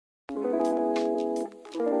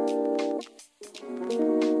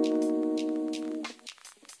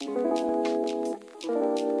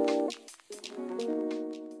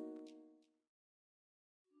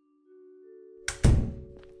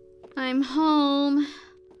I'm home.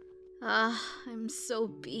 I'm so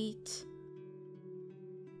beat.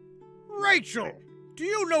 Rachel, do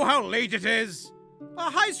you know how late it is?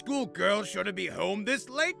 A high school girl shouldn't be home this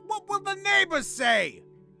late. What will the neighbors say?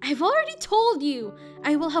 I've already told you.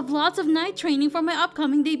 I will have lots of night training for my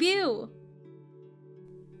upcoming debut.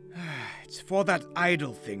 It's for that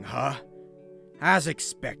idol thing, huh? As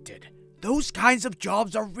expected. Those kinds of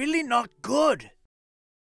jobs are really not good.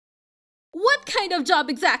 What kind of job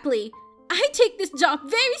exactly? I take this job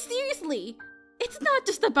very seriously. It's not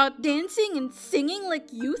just about dancing and singing like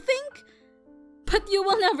you think. But you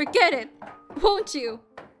will never get it, won't you?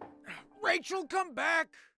 Rachel, come back!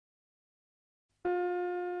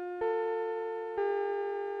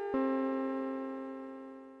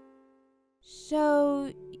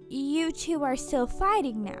 So, you two are still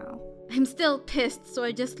fighting now? I'm still pissed, so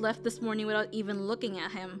I just left this morning without even looking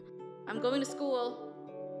at him. I'm going to school.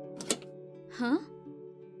 Huh?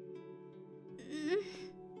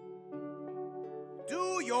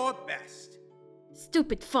 Do your best.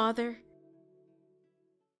 Stupid father.